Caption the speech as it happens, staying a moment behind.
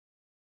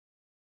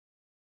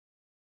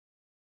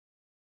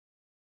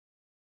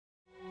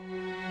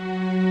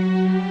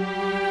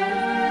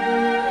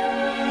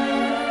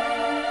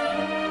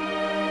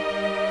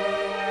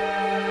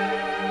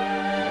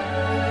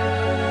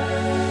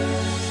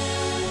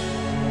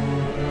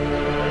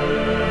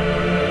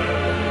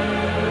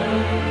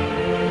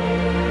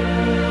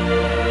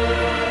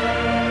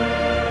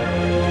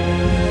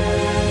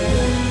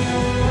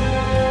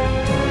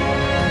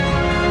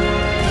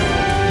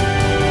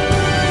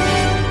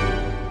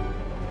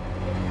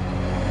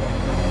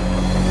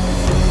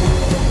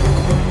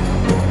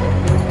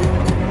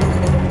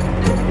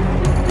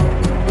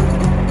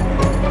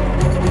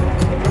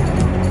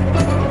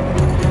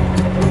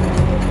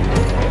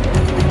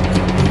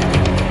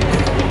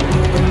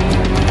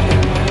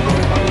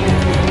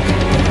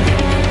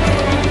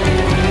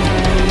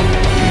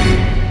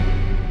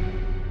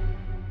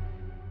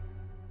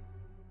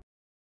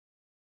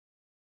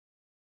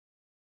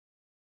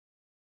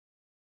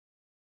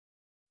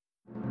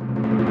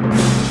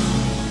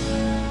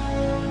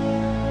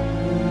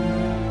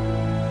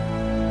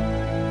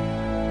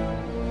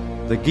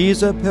The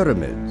Giza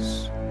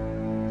pyramids,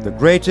 the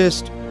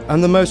greatest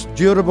and the most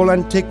durable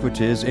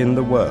antiquities in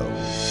the world.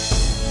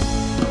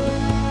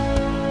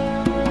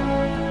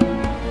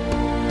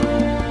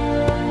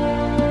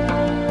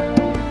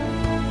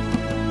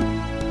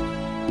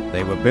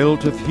 They were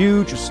built of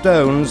huge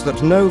stones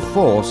that no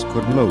force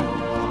could move.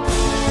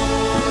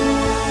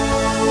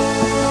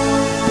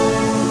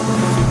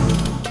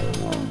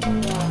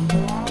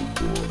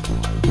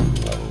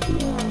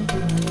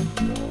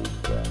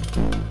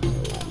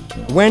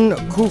 When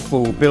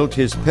Khufu built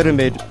his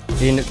pyramid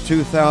in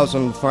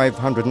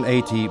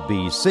 2580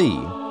 BC,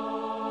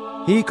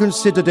 he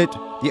considered it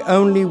the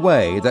only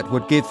way that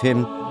would give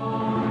him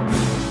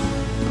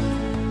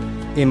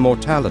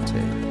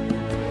immortality.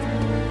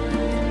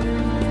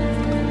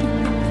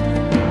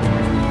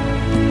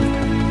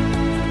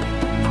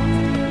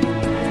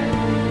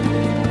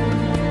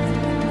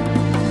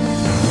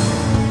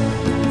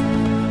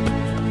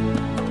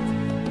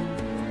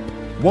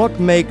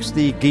 What makes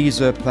the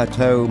Giza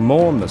Plateau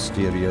more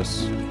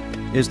mysterious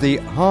is the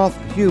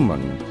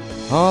half-human,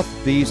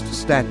 half-beast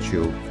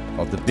statue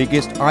of the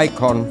biggest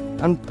icon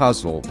and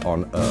puzzle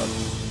on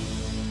Earth.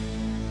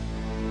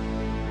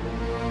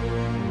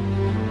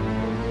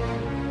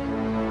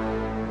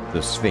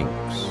 The Sphinx.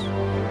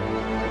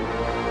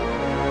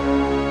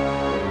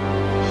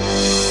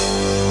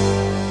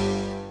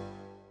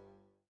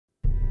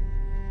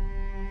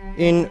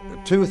 In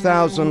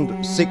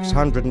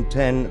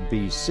 2610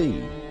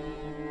 BC,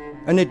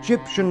 an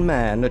Egyptian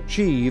man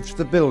achieved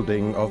the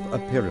building of a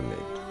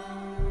pyramid.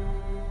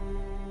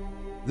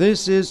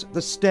 This is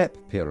the Step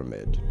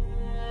Pyramid,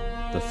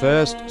 the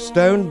first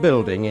stone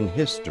building in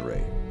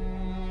history.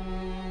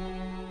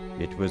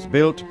 It was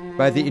built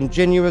by the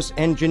ingenious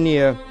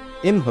engineer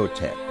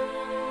Imhotep.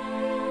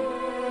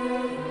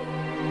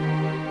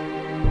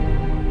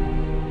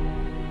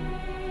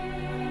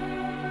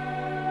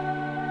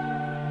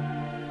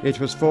 It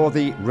was for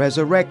the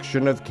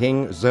resurrection of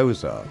King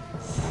Zoser.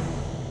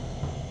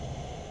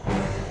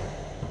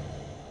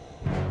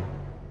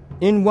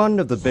 In one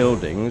of the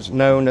buildings,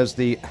 known as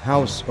the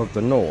House of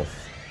the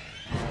North,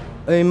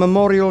 a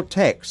memorial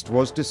text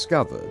was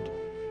discovered.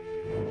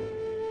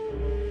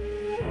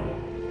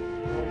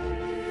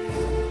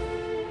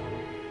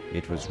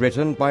 It was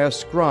written by a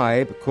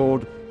scribe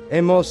called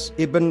Amos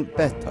ibn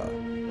Betha.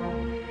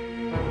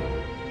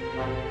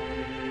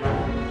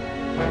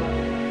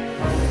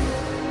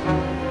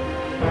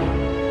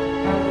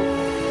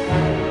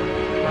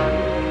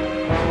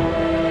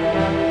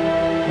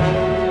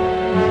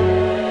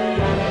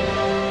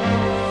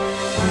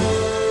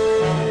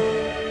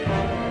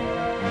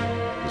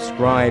 The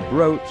scribe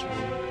wrote,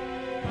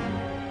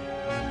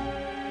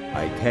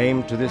 "I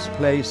came to this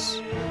place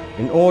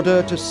in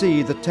order to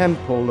see the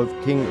temple of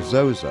King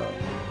Zoser,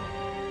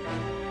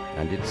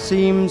 and it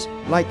seems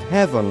like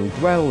heaven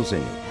dwells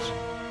in it,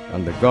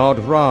 and the god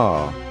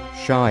Ra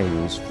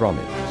shines from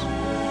it."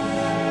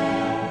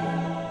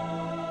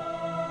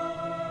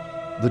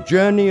 The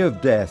journey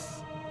of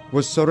death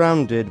was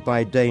surrounded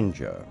by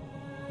danger,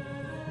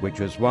 which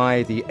was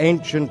why the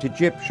ancient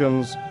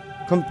Egyptians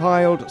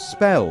compiled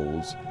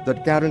spells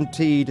that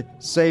guaranteed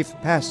safe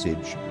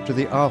passage to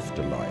the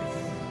afterlife.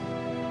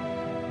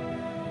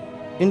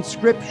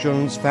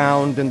 Inscriptions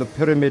found in the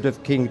pyramid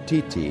of King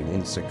Titi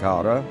in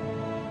Saqqara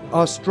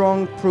are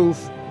strong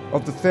proof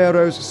of the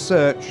pharaoh's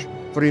search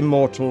for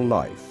immortal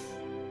life.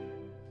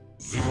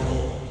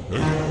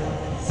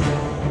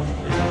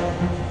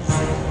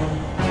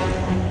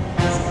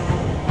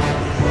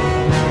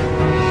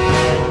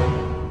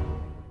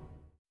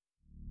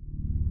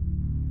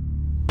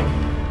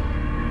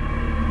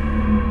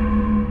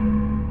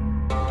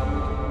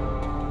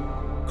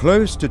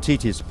 Close to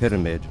Titi's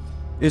pyramid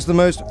is the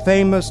most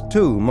famous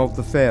tomb of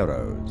the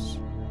pharaohs.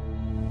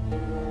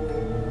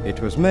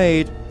 It was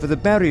made for the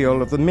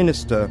burial of the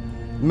minister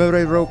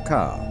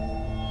Mereroka,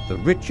 the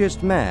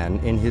richest man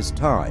in his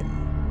time.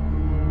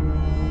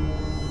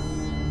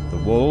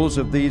 The walls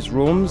of these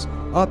rooms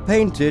are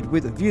painted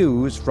with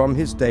views from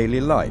his daily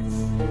life.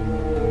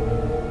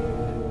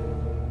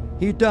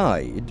 He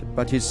died,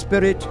 but his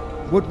spirit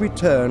would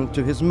return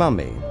to his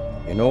mummy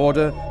in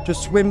order to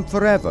swim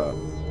forever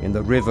in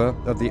the river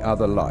of the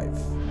other life.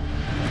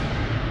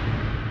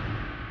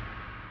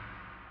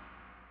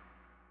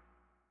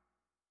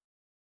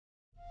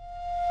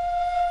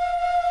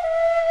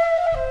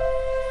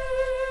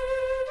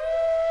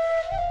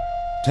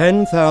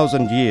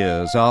 "10,000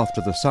 years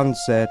after the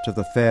sunset of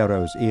the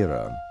Pharaoh's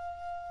era,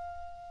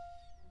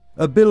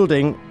 a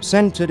building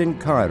centered in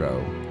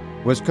Cairo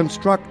was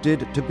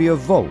constructed to be a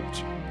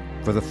vault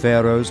for the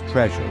Pharaoh's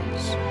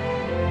treasures.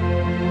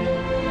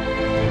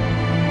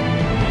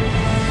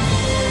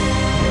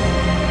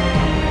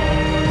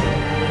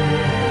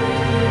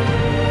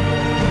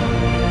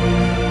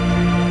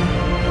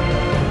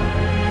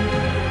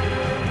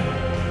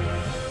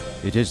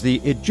 It is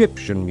the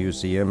Egyptian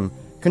Museum,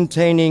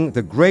 containing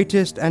the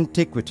greatest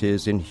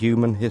antiquities in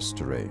human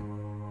history.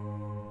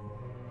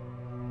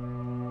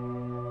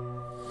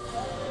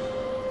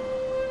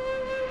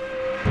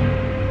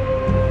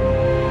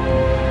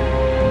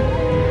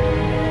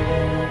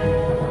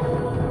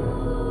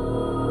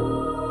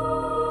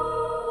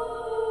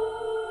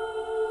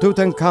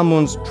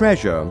 Tutankhamun's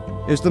treasure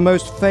is the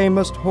most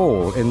famous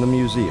hall in the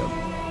museum.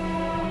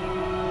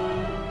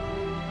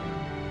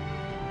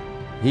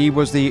 He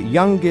was the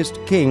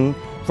youngest king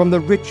from the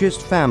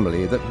richest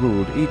family that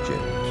ruled Egypt.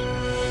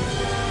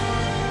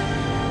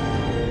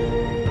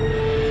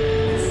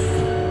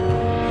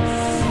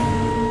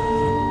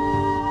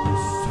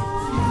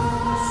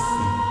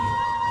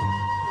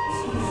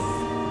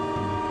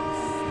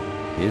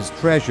 His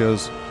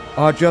treasures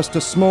are just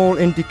a small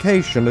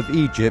indication of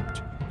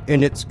Egypt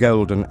in its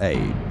golden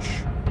age.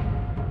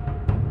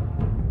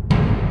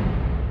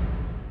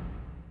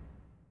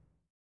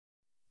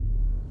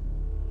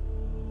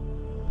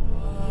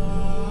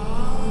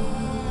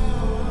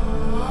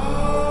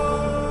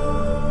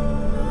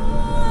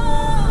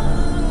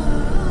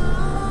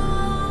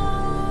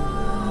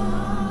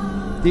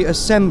 The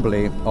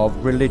assembly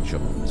of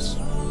religions.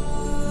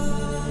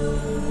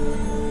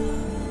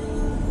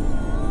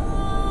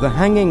 The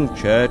Hanging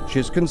Church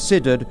is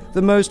considered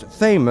the most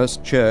famous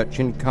church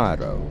in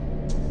Cairo.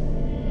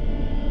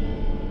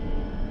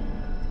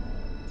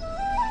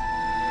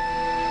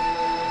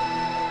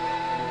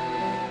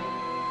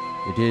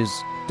 It is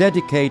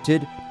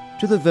dedicated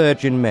to the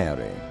Virgin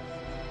Mary.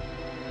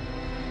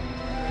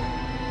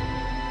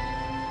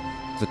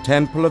 The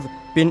Temple of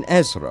Bin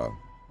Ezra,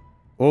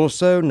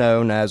 also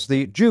known as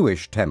the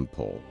Jewish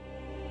Temple.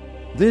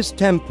 This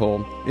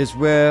temple is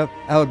where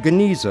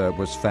Giza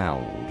was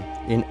found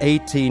in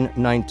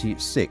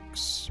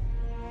 1896.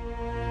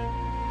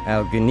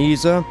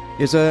 Giza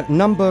is a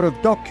number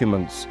of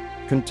documents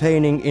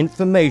containing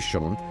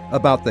information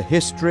about the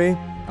history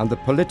and the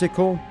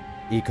political,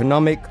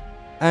 economic,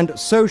 and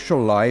social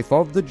life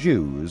of the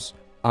Jews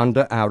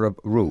under Arab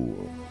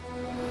rule.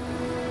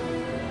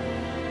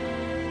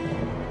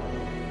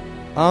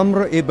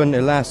 Amr ibn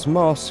Ilas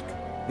Mosque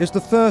is the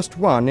first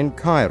one in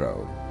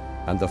Cairo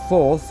and the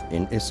fourth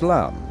in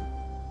Islam.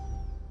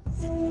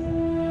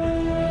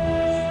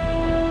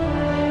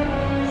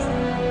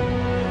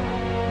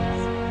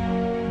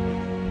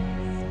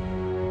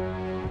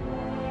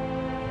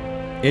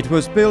 It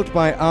was built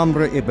by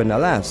Amr ibn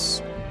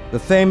Alas, the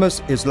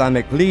famous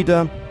Islamic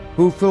leader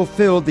who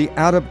fulfilled the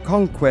Arab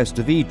conquest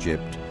of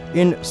Egypt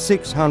in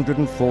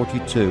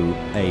 642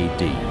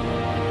 AD.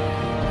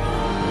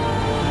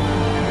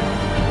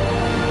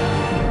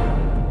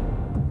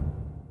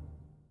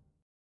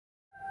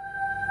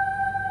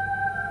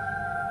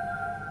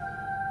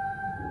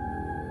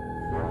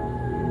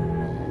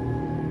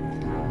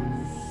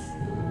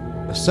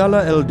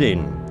 Salah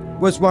al-Din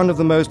was one of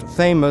the most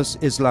famous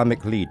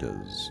Islamic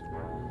leaders.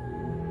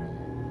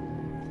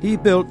 He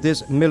built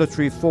this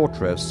military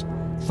fortress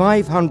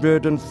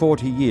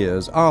 540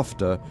 years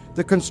after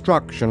the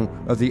construction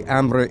of the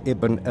Amr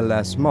ibn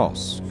Ilas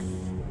Mosque.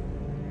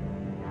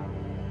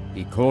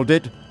 He called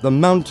it the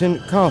Mountain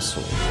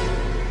Castle.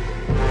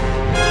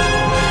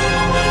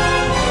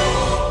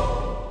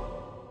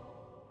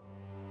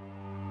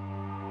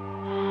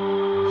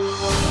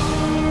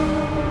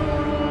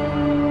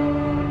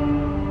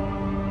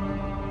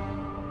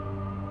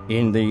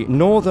 In the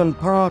northern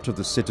part of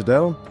the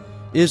citadel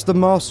is the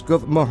Mosque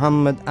of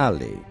Muhammad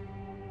Ali.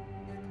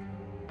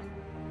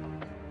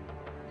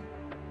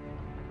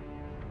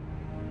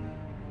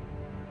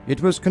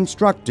 It was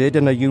constructed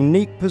in a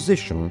unique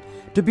position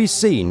to be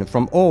seen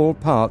from all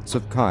parts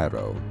of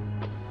Cairo.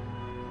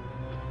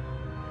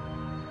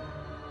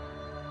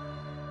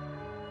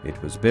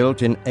 It was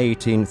built in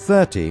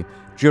 1830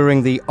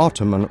 during the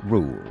Ottoman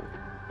rule.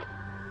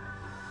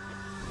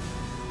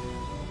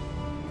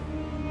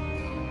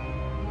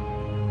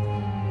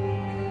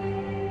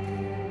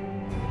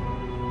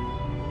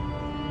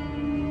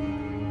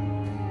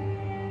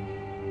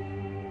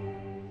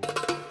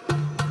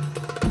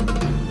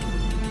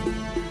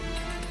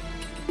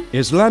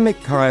 Islamic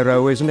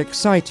Cairo is an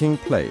exciting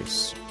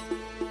place.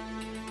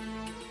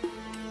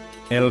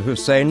 El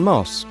Hussein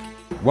Mosque,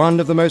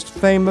 one of the most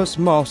famous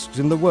mosques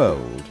in the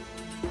world,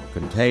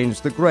 contains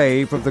the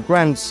grave of the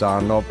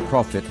grandson of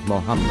Prophet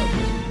Muhammad.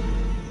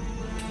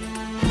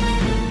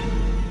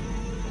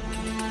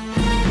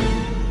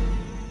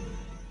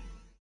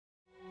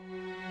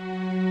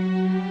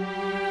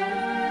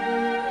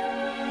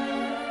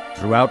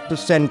 Throughout the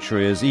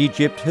centuries,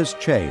 Egypt has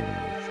changed.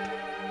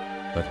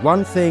 But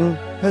one thing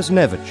has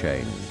never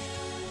changed: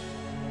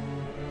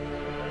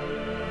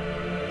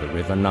 the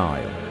River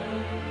Nile.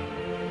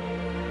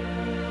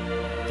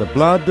 The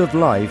blood of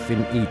life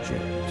in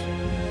Egypt.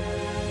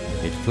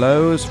 It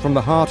flows from the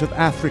heart of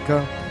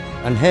Africa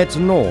and heads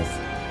north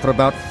for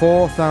about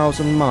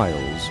 4,000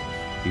 miles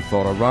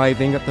before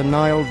arriving at the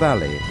Nile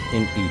Valley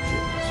in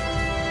Egypt.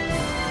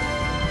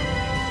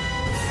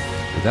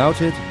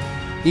 Without it,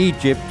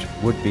 Egypt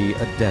would be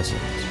a desert.